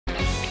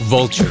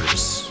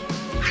Vultures.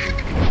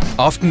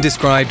 Often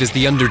described as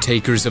the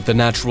undertakers of the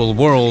natural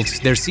world,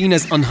 they're seen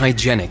as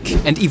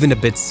unhygienic and even a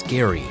bit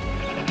scary.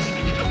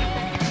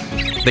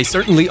 They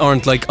certainly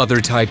aren't like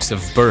other types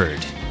of bird.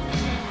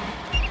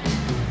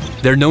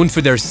 They're known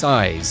for their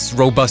size,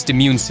 robust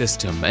immune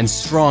system, and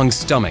strong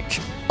stomach,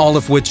 all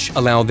of which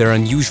allow their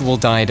unusual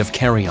diet of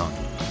carrion.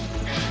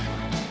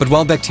 But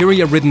while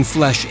bacteria-ridden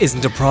flesh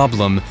isn't a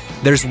problem,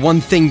 there's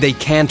one thing they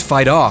can't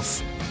fight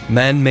off: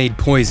 man-made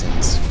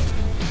poisons.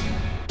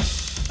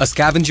 A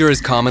scavenger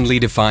is commonly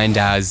defined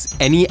as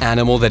any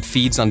animal that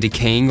feeds on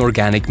decaying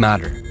organic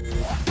matter.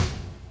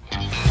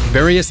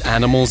 Various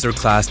animals are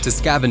classed as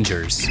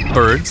scavengers: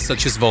 birds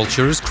such as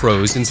vultures,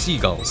 crows, and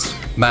seagulls;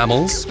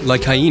 mammals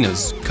like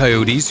hyenas,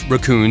 coyotes,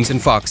 raccoons,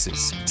 and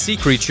foxes; sea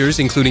creatures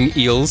including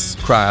eels,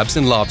 crabs,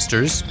 and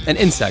lobsters; and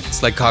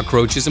insects like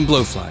cockroaches and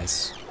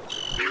blowflies.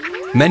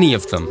 Many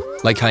of them,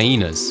 like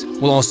hyenas,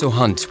 will also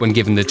hunt when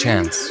given the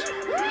chance.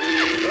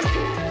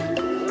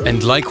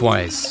 And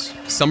likewise,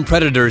 some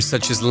predators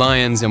such as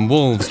lions and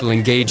wolves will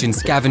engage in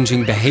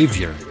scavenging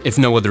behavior if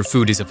no other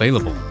food is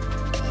available.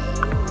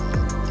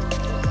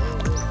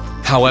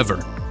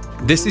 However,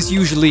 this is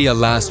usually a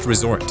last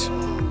resort.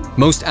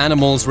 Most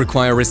animals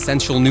require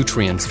essential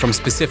nutrients from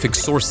specific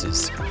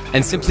sources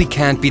and simply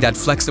can't be that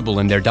flexible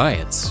in their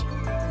diets.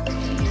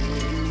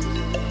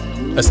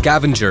 A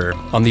scavenger,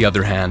 on the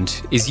other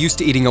hand, is used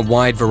to eating a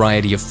wide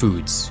variety of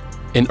foods.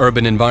 In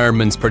urban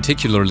environments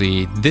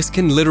particularly, this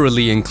can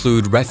literally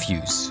include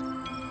refuse.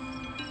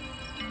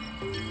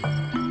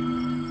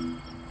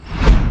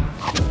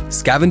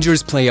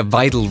 Scavengers play a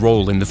vital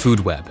role in the food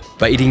web.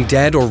 By eating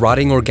dead or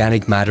rotting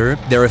organic matter,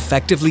 they're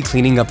effectively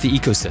cleaning up the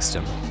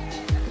ecosystem.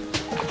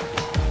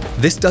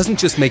 This doesn't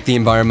just make the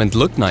environment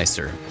look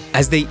nicer.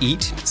 As they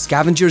eat,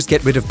 scavengers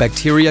get rid of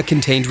bacteria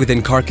contained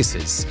within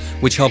carcasses,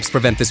 which helps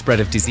prevent the spread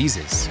of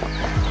diseases.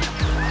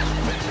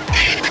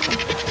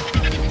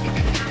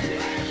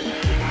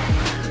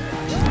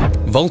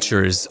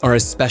 Vultures are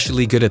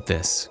especially good at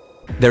this.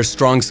 Their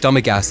strong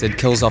stomach acid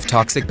kills off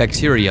toxic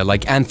bacteria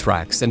like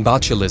anthrax and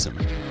botulism.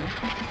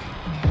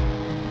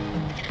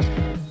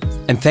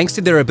 And thanks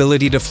to their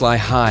ability to fly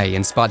high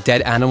and spot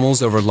dead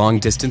animals over long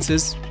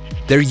distances,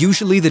 they're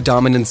usually the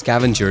dominant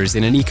scavengers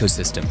in an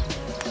ecosystem.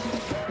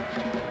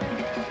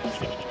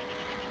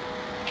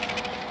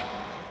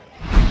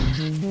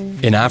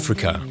 In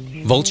Africa,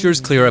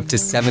 vultures clear up to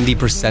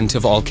 70%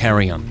 of all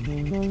carrion.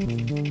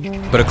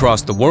 But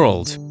across the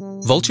world,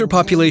 vulture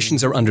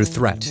populations are under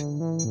threat.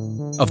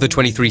 Of the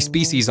 23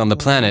 species on the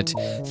planet,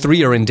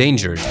 3 are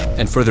endangered,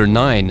 and further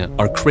 9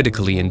 are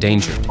critically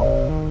endangered.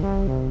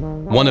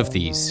 One of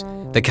these,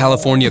 the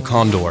California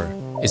condor,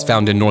 is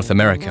found in North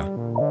America.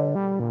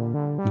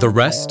 The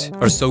rest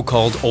are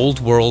so-called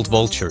Old World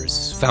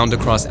vultures, found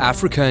across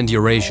Africa and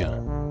Eurasia.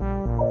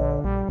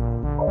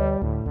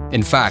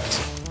 In fact,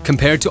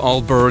 compared to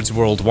all birds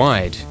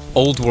worldwide,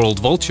 Old World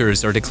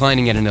vultures are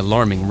declining at an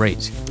alarming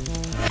rate.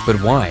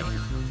 But why?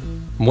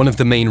 One of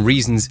the main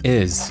reasons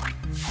is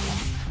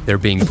they're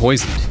being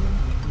poisoned.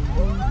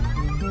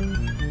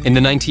 In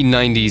the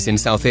 1990s in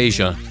South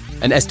Asia,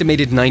 an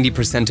estimated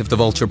 90% of the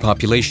vulture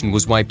population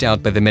was wiped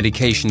out by the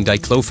medication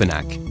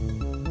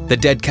diclofenac. The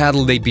dead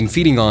cattle they'd been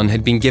feeding on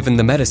had been given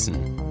the medicine,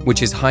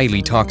 which is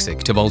highly toxic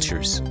to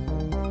vultures.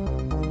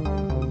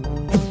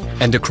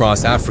 And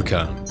across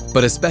Africa,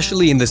 but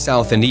especially in the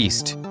south and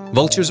east,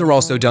 vultures are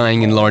also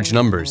dying in large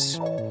numbers.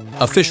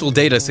 Official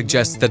data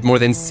suggests that more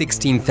than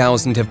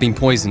 16,000 have been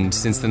poisoned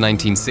since the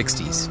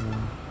 1960s.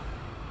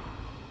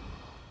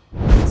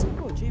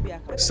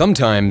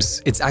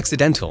 Sometimes it's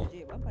accidental.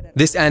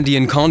 This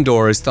Andean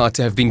condor is thought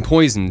to have been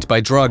poisoned by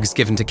drugs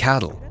given to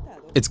cattle.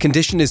 Its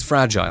condition is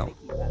fragile.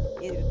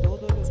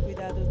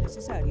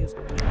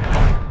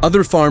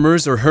 Other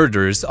farmers or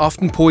herders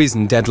often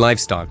poison dead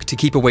livestock to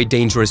keep away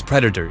dangerous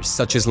predators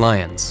such as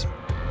lions.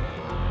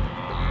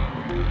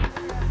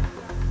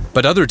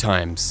 But other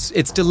times,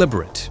 it's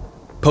deliberate.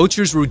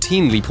 Poachers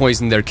routinely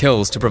poison their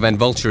kills to prevent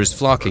vultures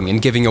flocking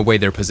and giving away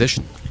their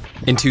position.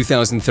 In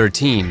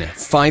 2013,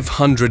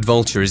 500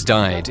 vultures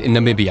died in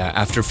Namibia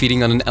after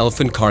feeding on an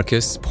elephant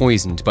carcass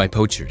poisoned by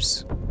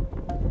poachers.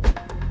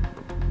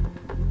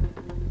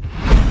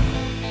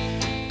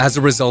 As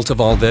a result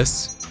of all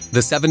this,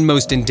 the 7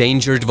 most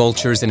endangered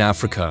vultures in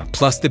Africa,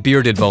 plus the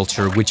bearded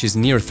vulture, which is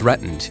near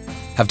threatened,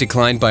 have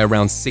declined by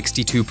around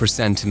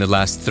 62% in the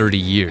last 30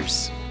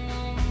 years.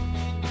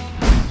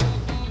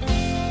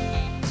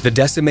 The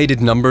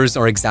decimated numbers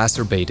are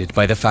exacerbated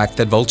by the fact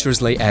that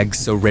vultures lay eggs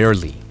so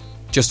rarely,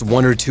 just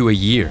 1 or 2 a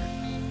year.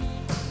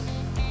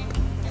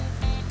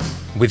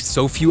 With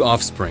so few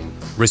offspring,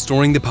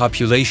 restoring the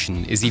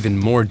population is even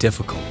more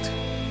difficult.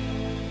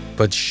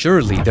 But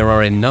surely there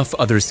are enough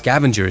other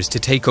scavengers to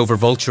take over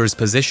vultures'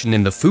 position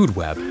in the food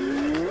web.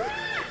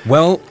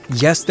 Well,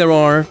 yes there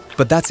are,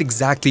 but that's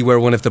exactly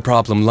where one of the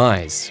problem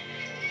lies.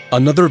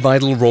 Another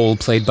vital role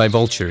played by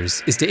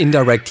vultures is to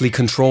indirectly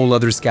control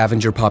other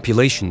scavenger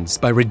populations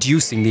by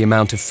reducing the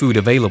amount of food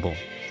available.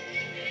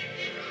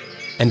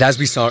 And as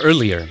we saw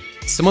earlier,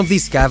 Some of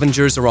these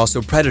scavengers are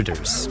also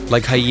predators,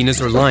 like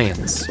hyenas or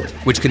lions,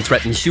 which can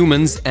threaten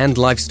humans and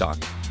livestock.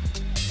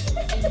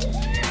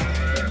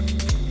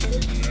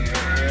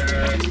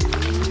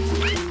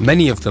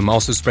 Many of them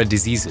also spread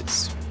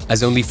diseases,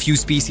 as only few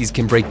species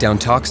can break down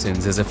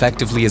toxins as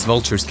effectively as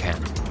vultures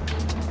can.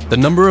 The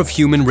number of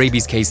human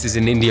rabies cases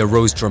in India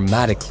rose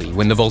dramatically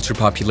when the vulture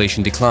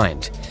population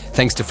declined,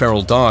 thanks to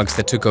feral dogs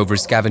that took over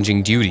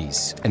scavenging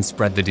duties and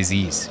spread the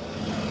disease.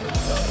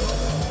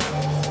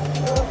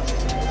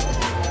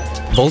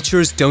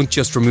 Vultures don't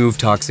just remove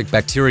toxic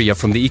bacteria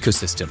from the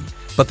ecosystem,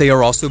 but they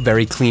are also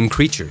very clean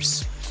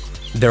creatures.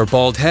 Their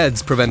bald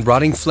heads prevent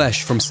rotting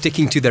flesh from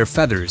sticking to their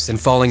feathers and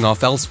falling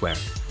off elsewhere.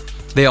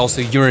 They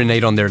also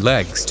urinate on their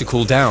legs to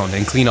cool down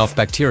and clean off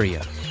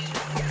bacteria.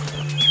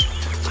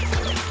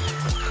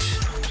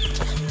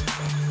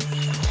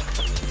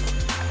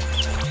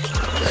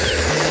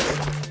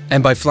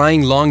 And by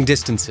flying long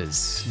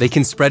distances, they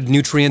can spread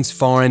nutrients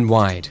far and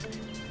wide.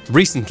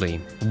 Recently,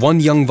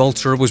 one young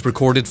vulture was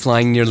recorded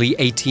flying nearly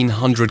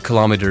 1,800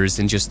 kilometers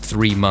in just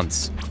 3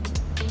 months.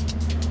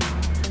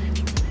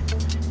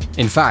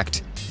 In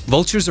fact,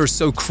 vultures are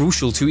so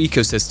crucial to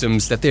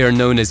ecosystems that they are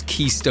known as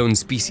keystone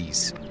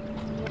species.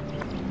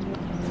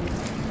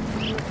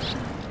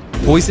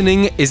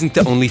 Poisoning isn't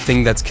the only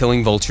thing that's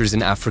killing vultures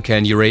in Africa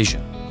and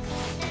Eurasia.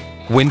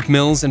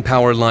 Windmills and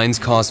power lines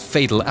cause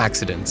fatal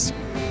accidents,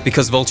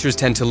 because vultures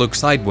tend to look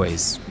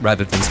sideways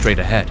rather than straight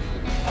ahead.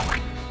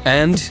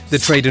 And the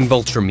trade in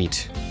vulture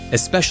meat,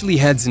 especially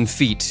heads and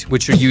feet,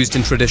 which are used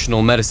in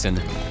traditional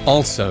medicine,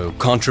 also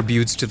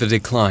contributes to the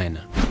decline.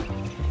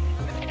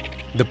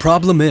 The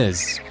problem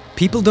is,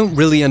 people don't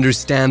really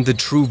understand the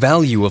true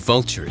value of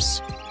vultures.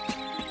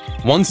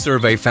 One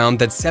survey found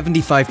that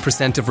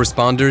 75% of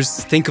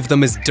responders think of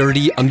them as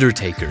dirty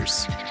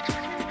undertakers.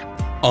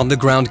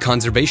 On-the-ground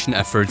conservation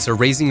efforts are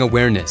raising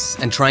awareness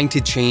and trying to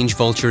change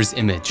vultures'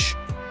 image.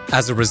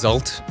 As a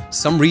result,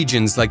 some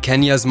regions like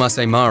Kenya's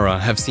Masai Mara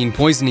have seen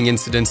poisoning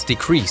incidents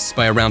decrease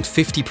by around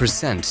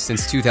 50%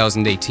 since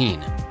 2018.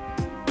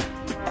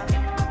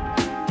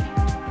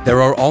 There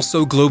are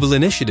also global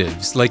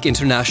initiatives like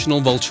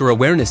International Vulture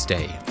Awareness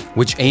Day,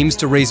 which aims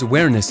to raise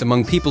awareness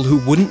among people who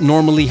wouldn't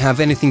normally have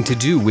anything to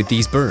do with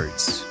these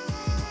birds.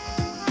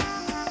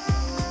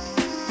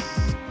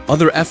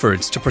 Other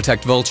efforts to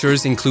protect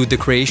vultures include the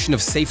creation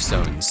of safe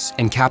zones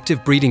and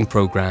captive breeding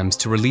programs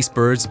to release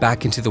birds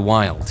back into the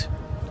wild.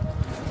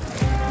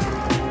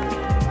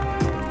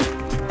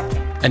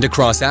 And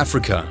across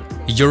Africa,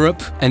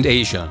 Europe, and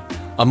Asia,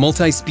 a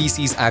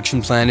multi-species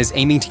action plan is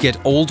aiming to get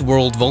Old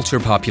World vulture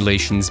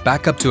populations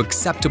back up to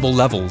acceptable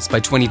levels by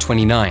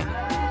 2029.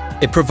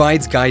 It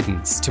provides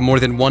guidance to more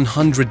than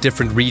 100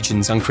 different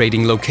regions on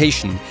creating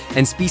location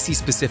and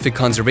species-specific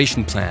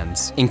conservation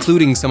plans,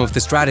 including some of the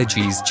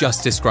strategies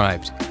just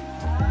described.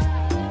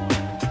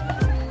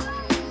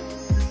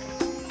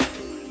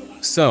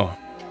 So,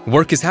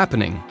 work is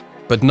happening,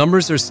 but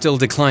numbers are still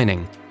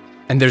declining,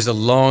 and there's a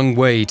long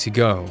way to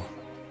go.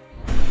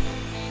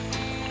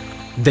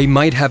 They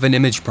might have an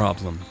image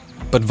problem,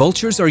 but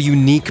vultures are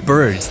unique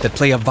birds that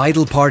play a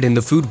vital part in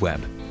the food web.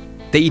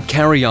 They eat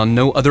carrion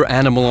no other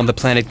animal on the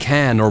planet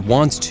can or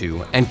wants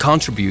to, and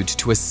contribute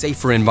to a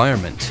safer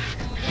environment.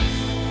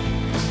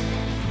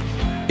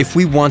 If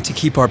we want to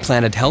keep our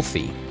planet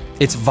healthy,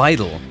 it's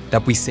vital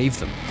that we save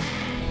them.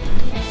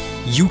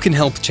 You can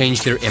help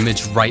change their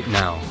image right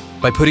now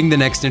by putting the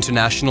next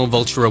International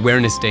Vulture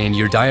Awareness Day in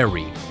your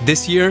diary.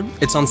 This year,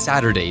 it's on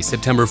Saturday,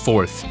 September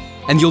 4th.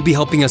 And you'll be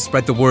helping us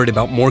spread the word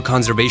about more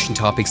conservation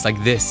topics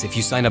like this if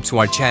you sign up to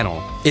our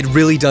channel. It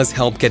really does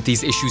help get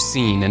these issues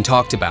seen and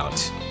talked about.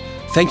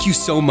 Thank you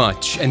so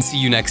much, and see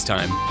you next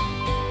time.